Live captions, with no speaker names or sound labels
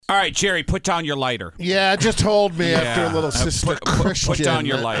All right, Jerry, put down your lighter. Yeah, just hold me after a little Sister Christian put down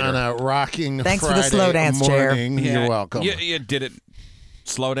your lighter. on a rocking Thanks Friday for the slow dance, Jer. morning. You're welcome. You did it.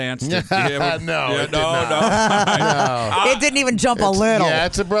 Slow dance. No, it did not. It didn't even jump a little. Yeah,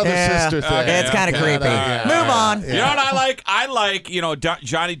 it's a brother-sister thing. It's kind of creepy. Move on. Yeah. You know what I like? I like,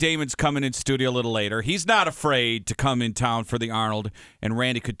 Johnny Damon's coming in studio a little later. He's not afraid to come in town for the Arnold, and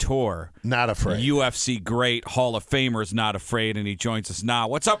Randy Couture, Not afraid. UFC great Hall of Famer, is not afraid, and he joins us now.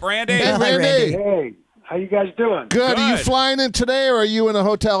 What's up, Randy? Hey, Hi, Randy. Randy. Hey, how you guys doing? Good. Are you Good. flying in today, or are you in a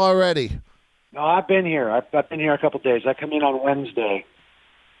hotel already? No, I've been here. I've been here a couple days. I come in on Wednesday.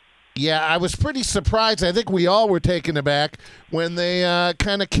 Yeah, I was pretty surprised. I think we all were taken aback when they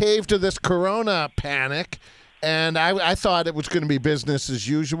kind of caved to this corona panic. And I thought it was going to be business as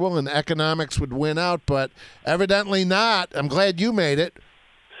usual and economics would win out, but evidently not. I'm glad you made it.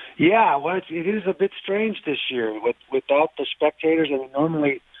 Yeah, well, it is a bit strange this year without the spectators. I mean,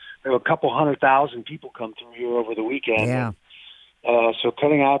 normally there were a couple 100,000 people come through here over the weekend. Yeah. So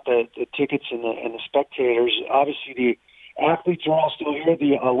cutting out the tickets and the spectators, obviously the athletes are all still here.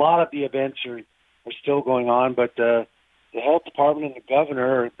 A lot of the events are still going on, but the health department and the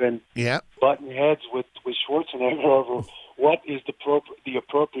governor have been butting heads with Schwarzenegger over what is the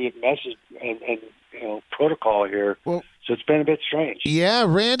appropriate message and protocol here. Well, so it's been a bit strange. Yeah,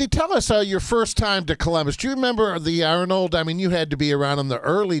 Randy, tell us your first time to Columbus. Do you remember the Arnold? I mean, you had to be around in the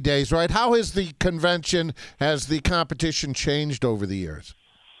early days, right? How has the convention, has the competition changed over the years?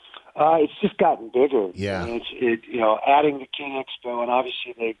 It's just gotten bigger. Yeah. And adding the Kid Expo, and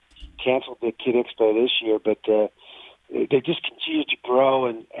obviously they canceled the Kid Expo this year, but they just continue to grow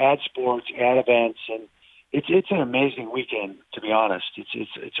and add sports, add events, and it's an amazing weekend. To be honest,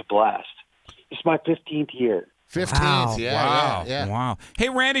 it's a blast. It's my 15th year. 15th, yeah. Wow. Hey,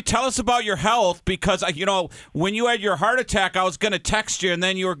 Randy, tell us about your health because, when you had your heart attack, I was going to text you, and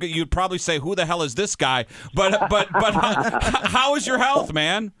then you'd probably say, who the hell is this guy? But how is your health,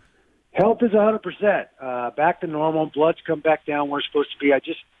 man? Health is 100%. Back to normal. Blood's come back down where it's supposed to be. I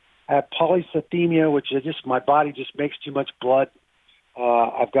just have polycythemia, which is my body just makes too much blood.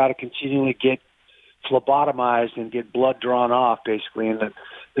 I've got to continually get phlebotomized and get blood drawn off, basically. And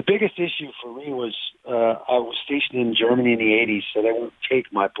the biggest issue for me was I was stationed in Germany in the 80s, so they won't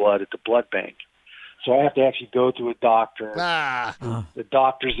take my blood at the blood bank. So I have to actually go to a doctor. The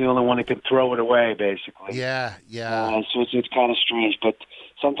doctor's the only one that can throw it away, basically. Yeah. So it's kind of strange, but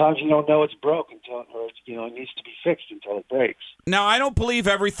sometimes you don't know it's broke until it needs to be fixed until it breaks. Now, I don't believe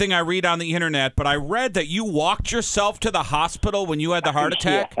everything I read on the internet, but I read that you walked yourself to the hospital when you had the heart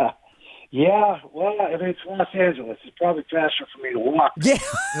attack. Yeah, well, I mean, it's Los Angeles. It's probably faster for me to walk. Yeah,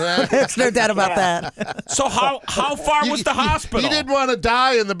 there's no doubt about that. So how far was the hospital? He didn't want to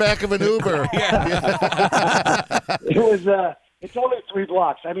die in the back of an Uber. It's only 3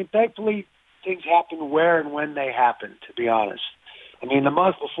 blocks. I mean, thankfully, things happen where and when they happen, to be honest. I mean, the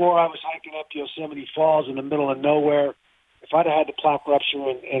month before I was hiking up Yosemite Falls in the middle of nowhere. If I'd have had the plaque rupture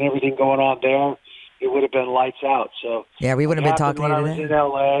and everything going on there, it would have been lights out. So yeah, we wouldn't have been talking when to I you was today. in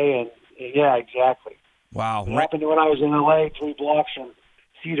L.A. and yeah, exactly. Wow. It happened when I was in L.A., 3 blocks from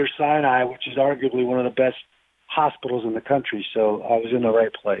Cedars-Sinai, which is arguably one of the best hospitals in the country, so I was in the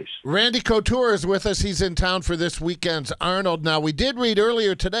right place. Randy Couture is with us. He's in town for this weekend's Arnold. Now, we did read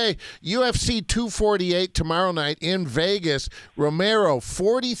earlier today, UFC 248 tomorrow night in Vegas. Romero,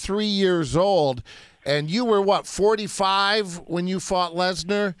 43 years old, and you were, 45 when you fought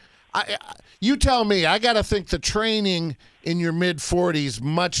Lesnar? You tell me. I got to think the training in your mid-40s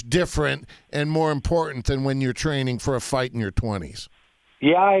much different and more important than when you're training for a fight in your 20s.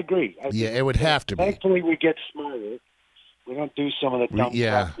 Yeah, I agree. It would have to be. Thankfully, we get smarter. We don't do some of the dumb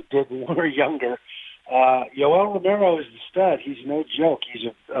stuff we did when we were younger. Yoel Romero is the stud. He's no joke.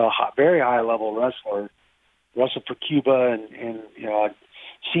 He's a very high-level wrestler. Wrestled for Cuba, and I've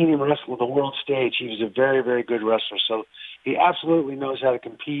seen him wrestle on the world stage. He was a very, very good wrestler. So he absolutely knows how to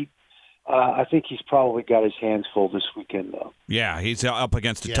compete. I think he's probably got his hands full this weekend, though. Yeah, he's up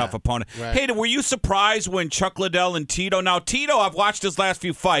against a tough opponent. Right. Hey, were you surprised when Chuck Liddell and Tito? Now, Tito, I've watched his last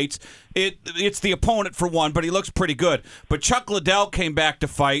few fights. It's the opponent for one, but he looks pretty good. But Chuck Liddell came back to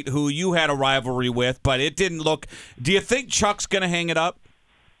fight, who you had a rivalry with, but it didn't look. Do you think Chuck's going to hang it up?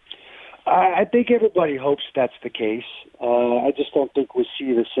 I think everybody hopes that's the case. I just don't think we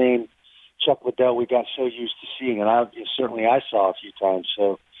see the same Chuck Liddell we got so used to seeing, and I saw a few times.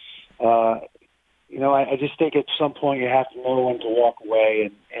 So. I just think at some point you have to know when to walk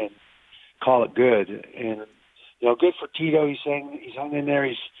away and call it good. And good for Tito. He's hung in there.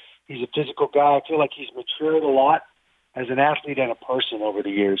 He's a physical guy. I feel like he's matured a lot as an athlete and a person over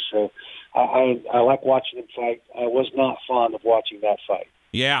the years. So I like watching him fight. I was not fond of watching that fight.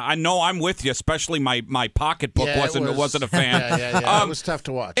 Yeah, I know. I'm with you. Especially my pocketbook wasn't a fan. Yeah. It was tough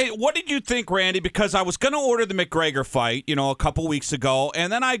to watch. Hey, what did you think, Randy? Because I was going to order the McGregor fight, a couple weeks ago,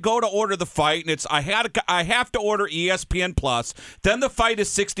 and then I go to order the fight, and it's I have to order ESPN Plus. Then the fight is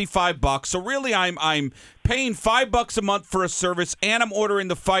 $65, so really I'm paying $5 a month for a service, and I'm ordering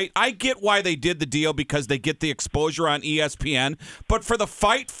the fight. I get why they did the deal because they get the exposure on ESPN, but for the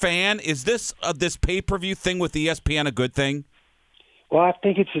fight fan, is this pay-per-view thing with ESPN a good thing? Well, I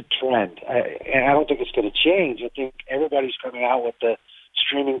think it's a trend, and I don't think it's going to change. I think everybody's coming out with the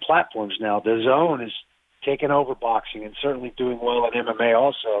streaming platforms now. The Zone is taking over boxing and certainly doing well in MMA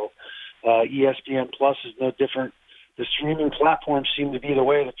also. ESPN Plus is no different. The streaming platforms seem to be the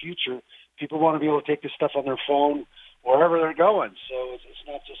way of the future. People want to be able to take this stuff on their phone wherever they're going, so it's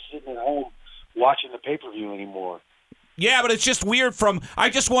not just sitting at home watching the pay-per-view anymore. Yeah, but it's just weird I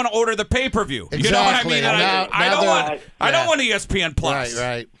just want to order the pay-per-view. Exactly. You know what I mean? I don't want ESPN Plus.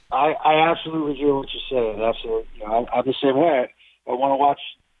 Right. I absolutely hear what you're saying. Absolutely. I'm the same way. I want to watch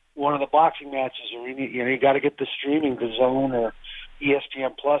one of the boxing matches, or you got to get the streaming, the Zone or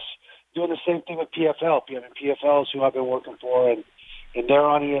ESPN Plus. Doing the same thing with PFL. PFL is who I've been working for, and they're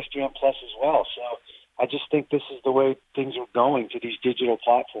on ESPN Plus as well. So I just think this is the way things are going to these digital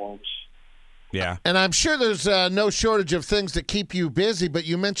platforms. Yeah. And I'm sure there's no shortage of things that keep you busy, but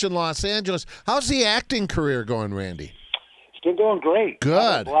you mentioned Los Angeles. How's the acting career going, Randy? It's been going great.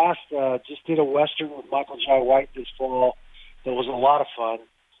 Good. Just did a Western with Michael Jai White this fall. That was a lot of fun.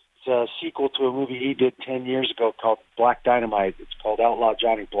 It's a sequel to a movie he did 10 years ago called Black Dynamite. It's called Outlaw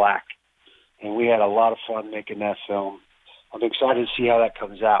Johnny Black. And we had a lot of fun making that film. I'm excited to see how that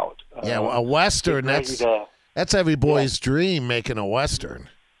comes out. A Western, that's every boy's dream, making a Western.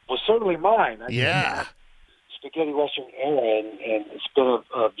 Well, certainly mine. Spaghetti Western era, and it's been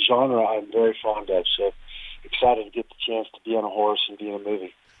a genre I'm very fond of. So excited to get the chance to be on a horse and be in a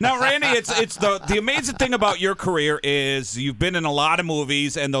movie. Now, Randy, it's the amazing thing about your career is you've been in a lot of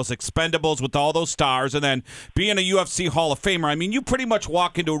movies and those Expendables with all those stars, and then being a UFC Hall of Famer. I mean, you pretty much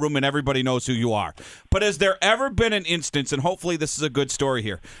walk into a room and everybody knows who you are. But has there ever been an instance, and hopefully this is a good story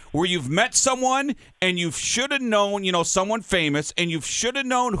here, where you've met someone and you should have known, someone famous, and you should have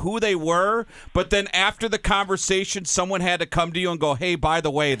known who they were, but then after the conversation, someone had to come to you and go, "Hey, by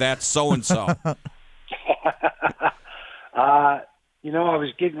the way, that's so and so." I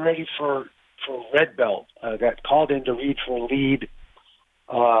was getting ready for Red Belt. I got called in to read for a lead,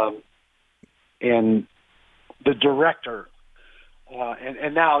 and the director,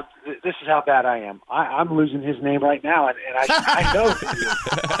 and now this is how bad I am. I'm losing his name right now, and I know who he is.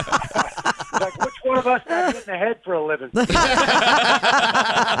 Like, which one of us got hit in the head for a living? He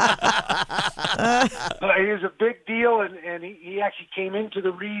was a big deal, and he actually came into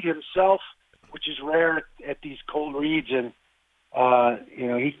the read himself, which is rare at these cold reads, and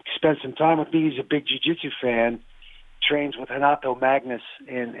he spent some time with me. He's a big jiu-jitsu fan, trains with Renato Magnus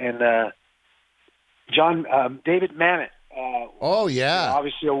and David Mamet.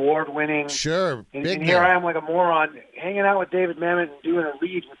 Obviously award-winning. Sure. And here I am like a moron hanging out with David Mamet and doing a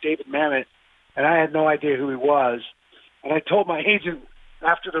read with David Mamet, and I had no idea who he was. And I told my agent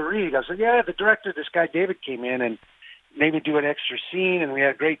after the read, I said, the director, this guy David, came in and made me do an extra scene, and we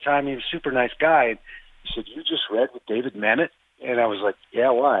had a great time. He was a super nice guy. And he said, "You just read with David Mamet?" And I was like, "Yeah,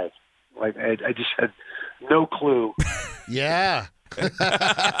 why?" Like, I just had no clue. Yeah.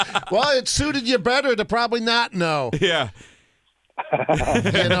 Well, it suited you better to probably not know. Yeah.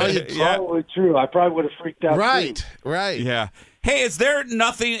 Probably true. I probably would have freaked out. Right. Yeah. Hey, is there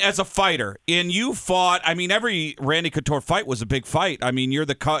nothing as a fighter? And you fought, every Randy Couture fight was a big fight. You're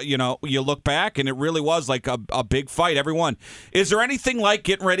you look back and it really was like a big fight, everyone. Is there anything like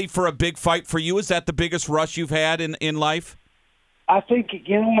getting ready for a big fight for you? Is that the biggest rush you've had in life? I think it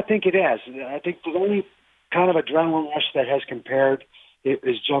is. I think the only kind of adrenaline rush that has compared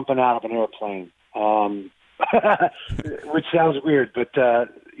is jumping out of an airplane, which sounds weird, but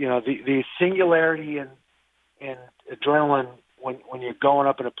the singularity and adrenaline when you're going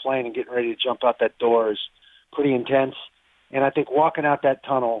up in a plane and getting ready to jump out that door is pretty intense. And I think walking out that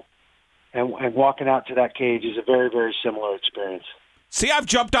tunnel and walking out to that cage is a very, very similar experience. See, I've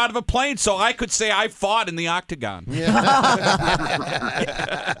jumped out of a plane, so I could say I fought in the octagon. Yeah.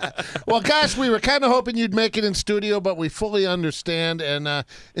 Well, gosh, we were kind of hoping you'd make it in studio, but we fully understand. And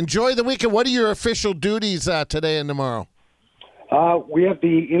enjoy the weekend. What are your official duties today and tomorrow? We have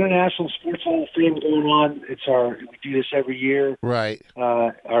the International Sports Hall of Fame going on. We do this every year. Right.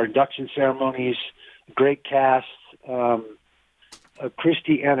 Our induction ceremonies, great cast.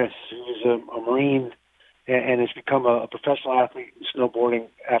 Christy Ennis, who is a Marine and has become a professional athlete in snowboarding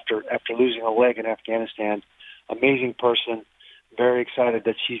after losing a leg in Afghanistan. Amazing person. very excited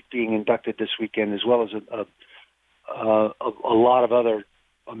that she's being inducted this weekend, as well as a lot of other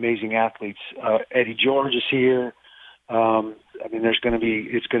amazing athletes. Eddie George is here. I mean, it's going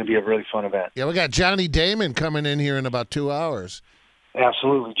to be a really fun event. Yeah, we got Johnny Damon coming in here in about 2 hours.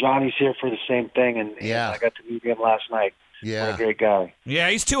 Absolutely. Johnny's here for the same thing, and I got to meet him last night. Yeah. What a great guy. Yeah,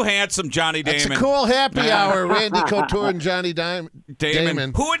 he's too handsome, Johnny Damon. It's a cool happy hour, Randy Couture and Johnny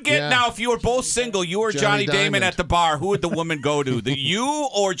Damon. Who would get, now, if you were both single, you or Johnny Damon Diamond. at the bar, who would the woman go to? You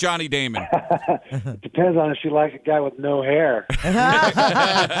or Johnny Damon? Depends on if she likes a guy with no hair.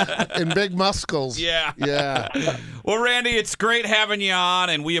 And big muscles. Yeah. Yeah. Well, Randy, it's great having you on,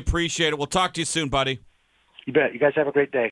 and we appreciate it. We'll talk to you soon, buddy. You bet. You guys have a great day.